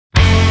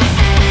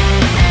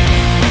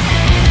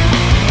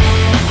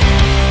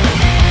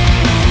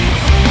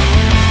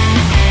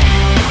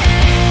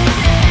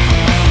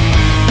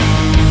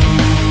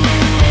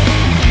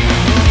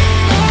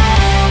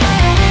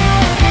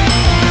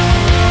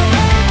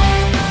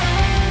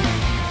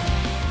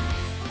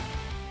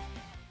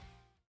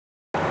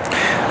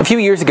A few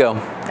years ago,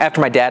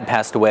 after my dad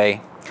passed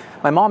away,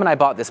 my mom and I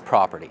bought this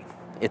property.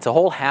 It's a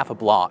whole half a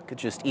block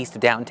just east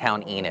of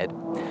downtown Enid,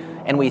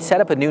 and we set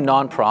up a new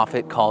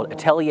nonprofit called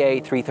Atelier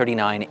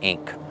 339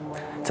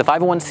 Inc. It's a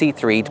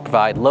 501c3 to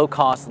provide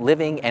low-cost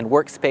living and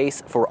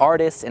workspace for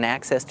artists and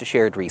access to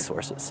shared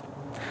resources.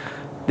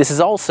 This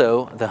is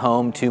also the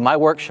home to my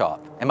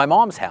workshop and my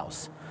mom's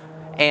house,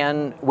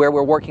 and where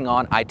we're working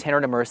on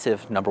Itinerant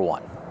Immersive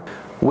 #1.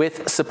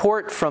 With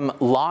support from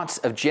lots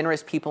of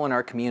generous people in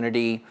our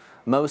community,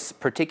 most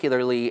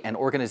particularly an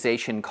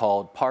organization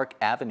called Park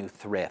Avenue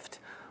Thrift,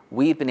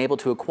 we've been able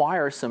to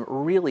acquire some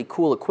really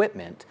cool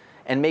equipment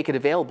and make it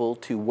available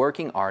to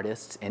working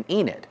artists in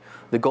Enid,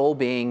 the goal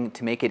being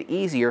to make it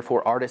easier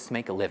for artists to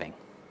make a living.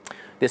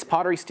 This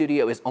pottery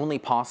studio is only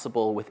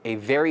possible with a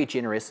very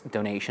generous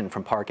donation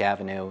from Park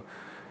Avenue,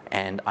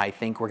 and I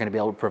think we're going to be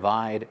able to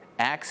provide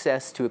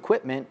access to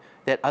equipment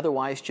that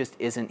otherwise just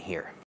isn't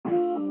here.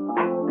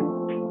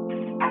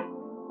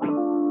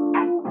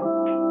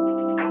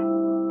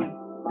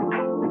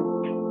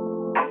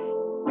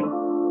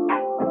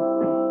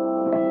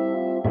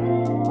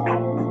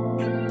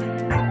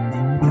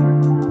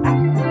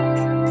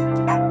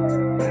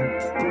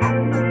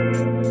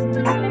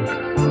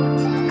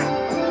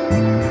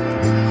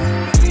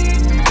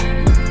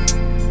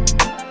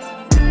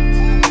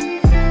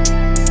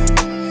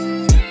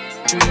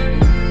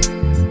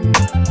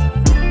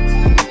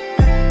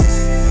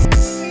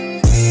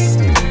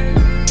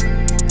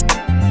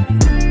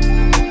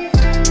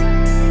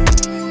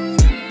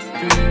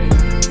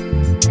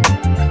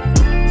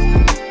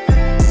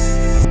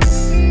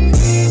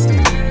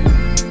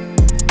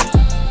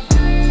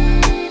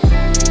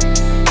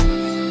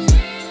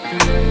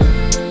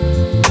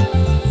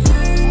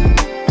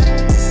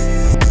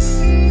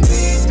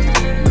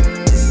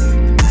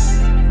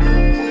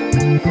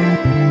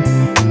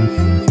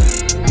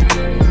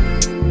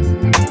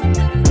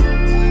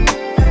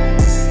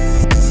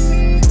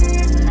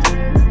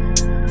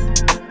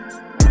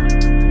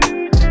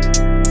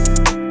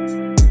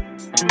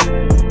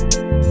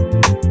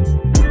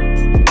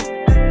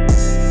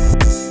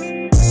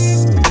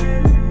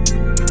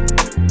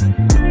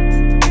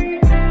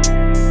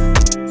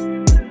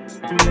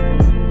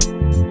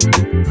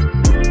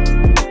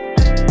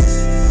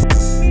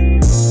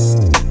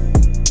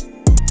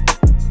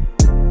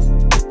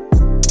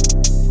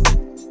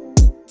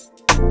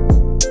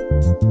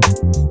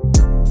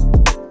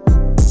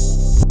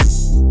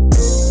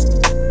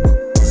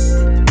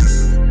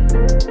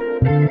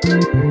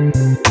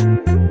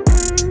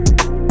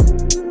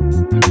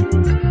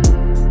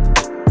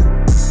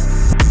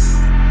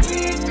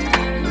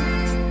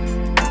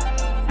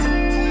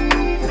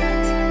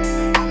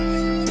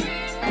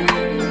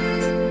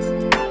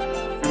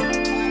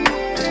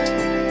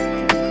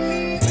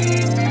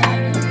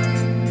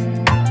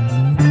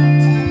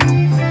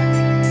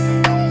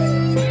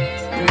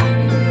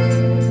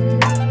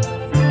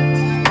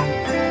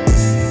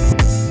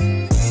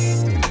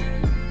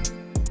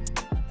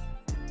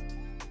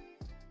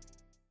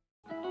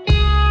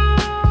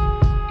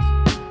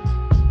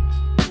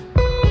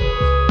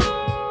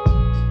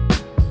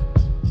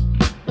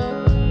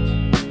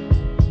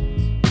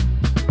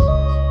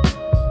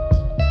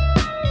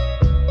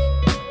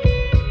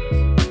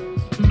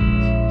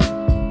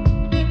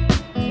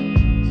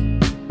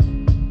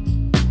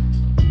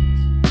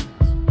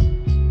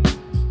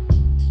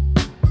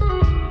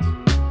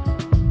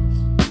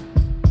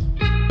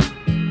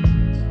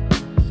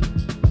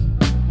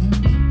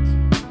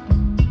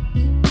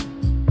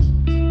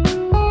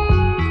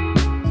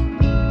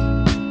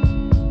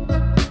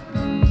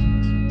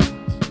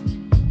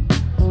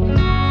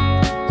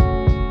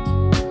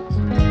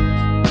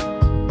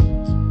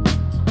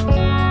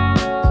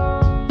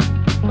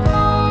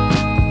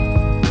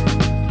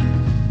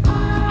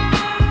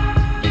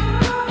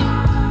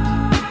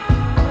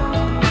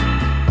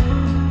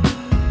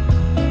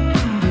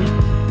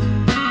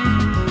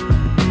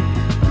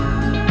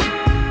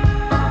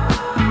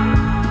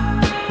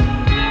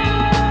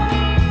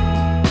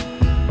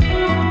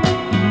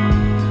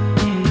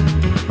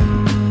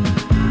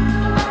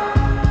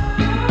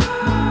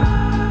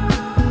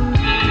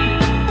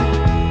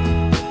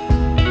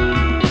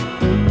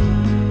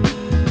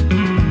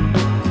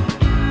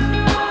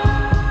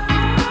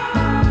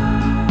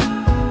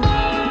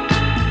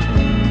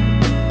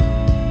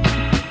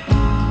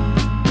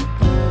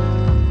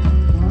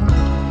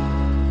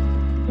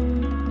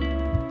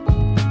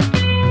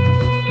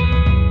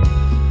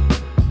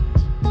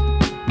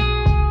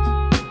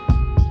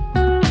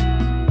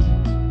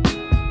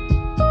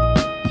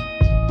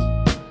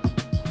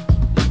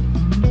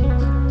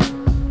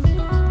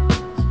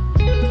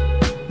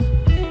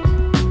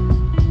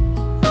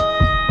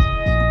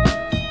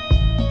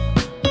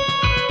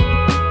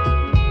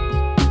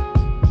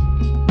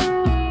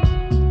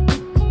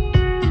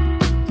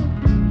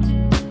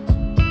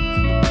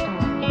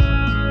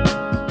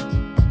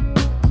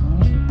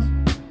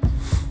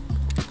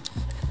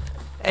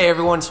 Hey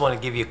everyone, just want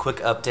to give you a quick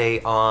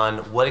update on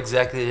what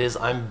exactly it is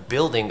I'm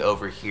building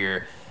over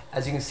here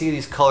As you can see,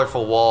 these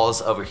colorful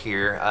walls over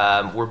here,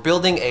 we're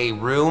building a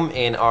room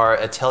in our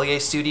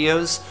Atelier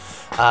studios.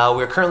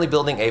 We're currently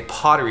building a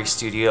pottery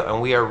studio,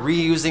 and we are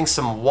reusing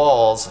some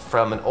walls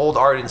from an old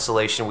art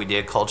installation we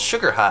did called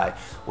Sugar High,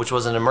 which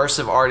was an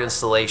immersive art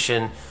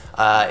installation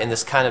in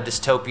this kind of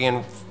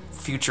dystopian,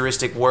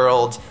 futuristic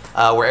world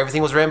where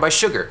everything was ran by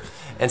sugar.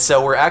 And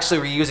so we're actually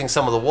reusing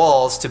some of the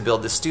walls to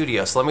build this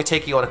studio. So let me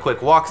take you on a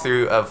quick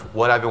walkthrough of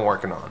what I've been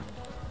working on.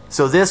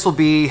 So this will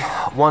be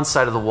one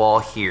side of the wall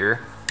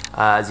here.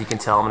 As you can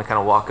tell, I'm going to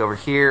kind of walk over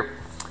here.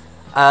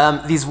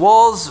 These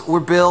walls were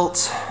built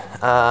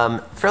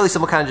fairly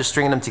simple, kind of just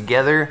stringing them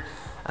together.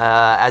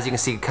 As you can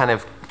see, kind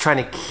of trying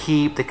to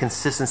keep the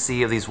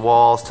consistency of these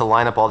walls to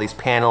line up all these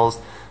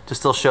panels to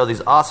still show these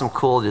awesome,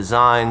 cool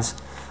designs.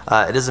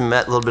 It is a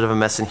little bit of a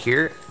mess in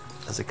here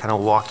as I kind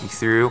of walk you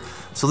through.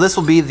 So this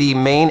will be the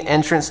main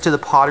entrance to the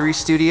pottery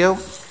studio.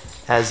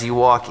 As you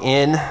walk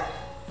in,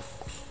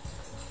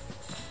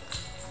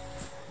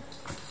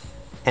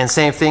 and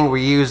same thing,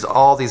 we used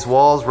all these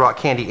walls. Rock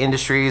Candy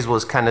Industries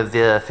was kind of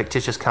the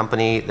fictitious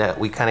company that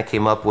we kind of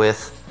came up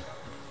with.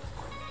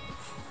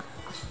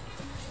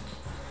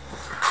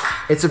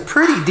 It's a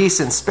pretty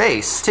decent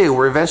space too.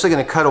 We're eventually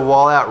going to cut a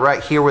wall out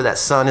right here where that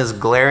sun is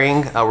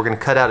glaring. We're going to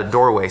cut out a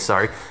doorway,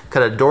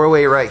 cut a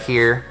doorway right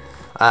here.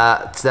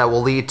 So that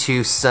will lead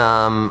to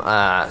some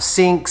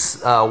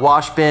sinks,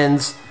 wash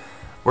bins.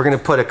 We're going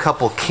to put a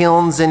couple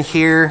kilns in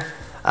here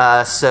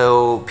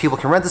so people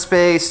can rent the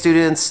space,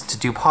 students to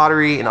do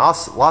pottery, and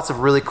also lots of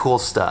really cool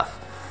stuff.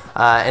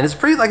 And it's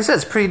pretty, like I said,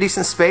 it's a pretty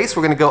decent space.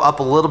 We're going to go up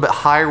a little bit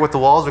higher with the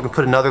walls. We're going to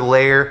put another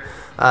layer,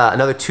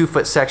 another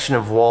 2-foot section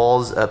of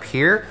walls up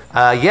here.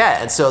 Yeah,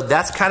 and so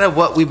that's kind of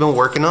what we've been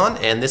working on,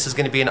 and this is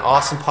going to be an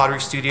awesome pottery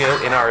studio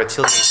in our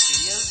Atelier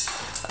studios.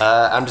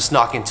 I'm just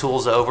knocking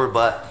tools over,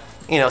 but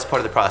you know, it's part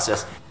of the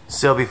process.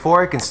 So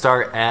before I can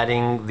start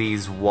adding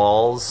these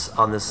walls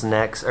on this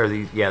next,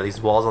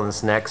 these walls on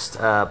this next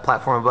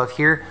platform above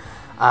here,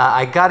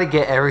 I got to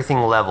get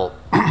everything level.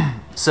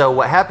 So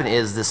what happened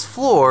is this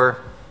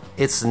floor,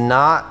 it's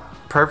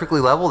not perfectly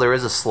level. There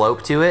is a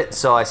slope to it.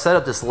 So I set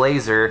up this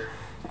laser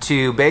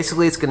to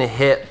basically, it's going to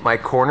hit my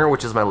corner,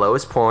 which is my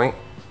lowest point,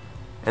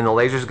 and the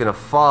laser is going to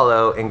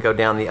follow and go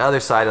down the other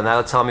side, and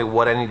that'll tell me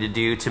what I need to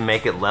do to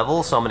make it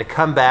level. So I'm going to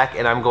come back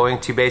and I'm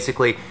going to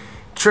basically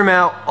trim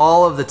out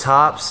all of the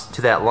tops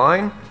to that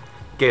line,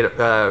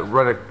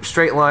 run a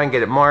straight line,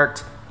 get it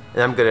marked,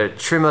 and I'm going to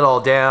trim it all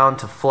down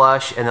to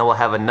flush, and then we'll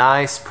have a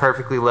nice,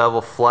 perfectly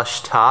level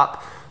flush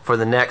top for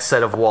the next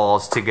set of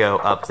walls to go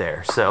up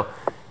there. So,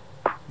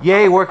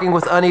 yay, working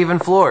with uneven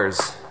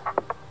floors.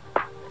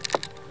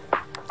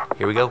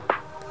 Here we go.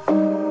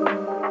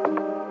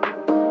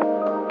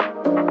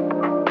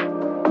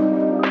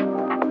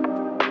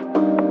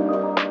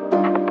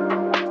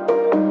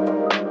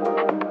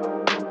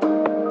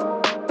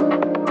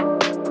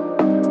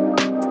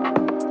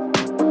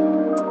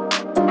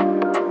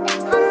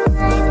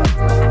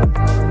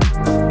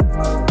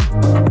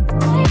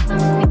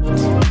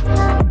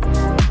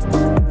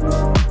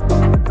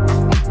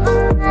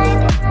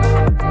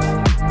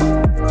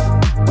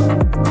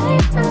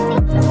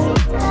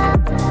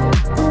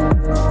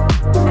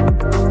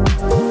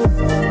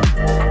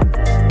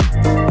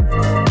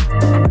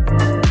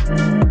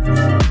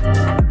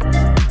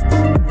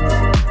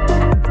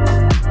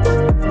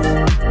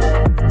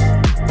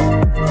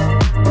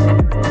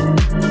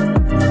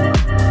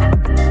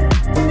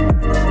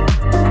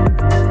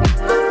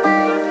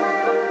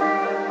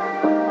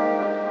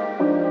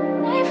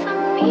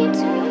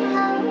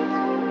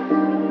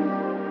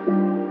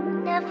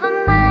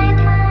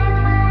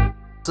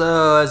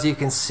 So as you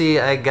can see,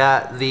 I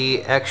got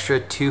the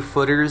extra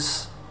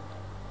 2-footers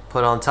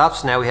put on top.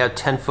 So now we have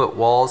 10-foot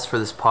walls for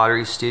this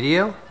pottery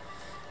studio.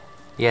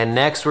 Yeah,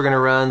 next we're going to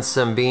run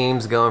some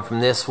beams going from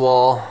this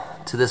wall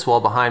to this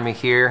wall behind me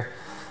here.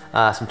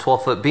 Some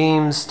 12-foot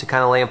beams to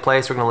kind of lay in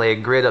place. We're going to lay a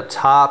grid up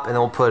top, and then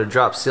we'll put a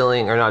drop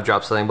ceiling, or not a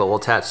drop ceiling, but we'll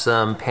attach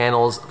some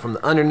panels from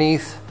the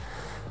underneath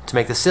to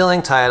make the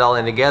ceiling, tie it all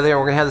in together, and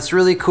we're going to have this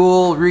really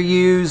cool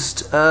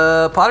reused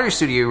pottery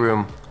studio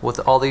room with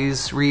all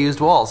these reused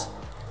walls.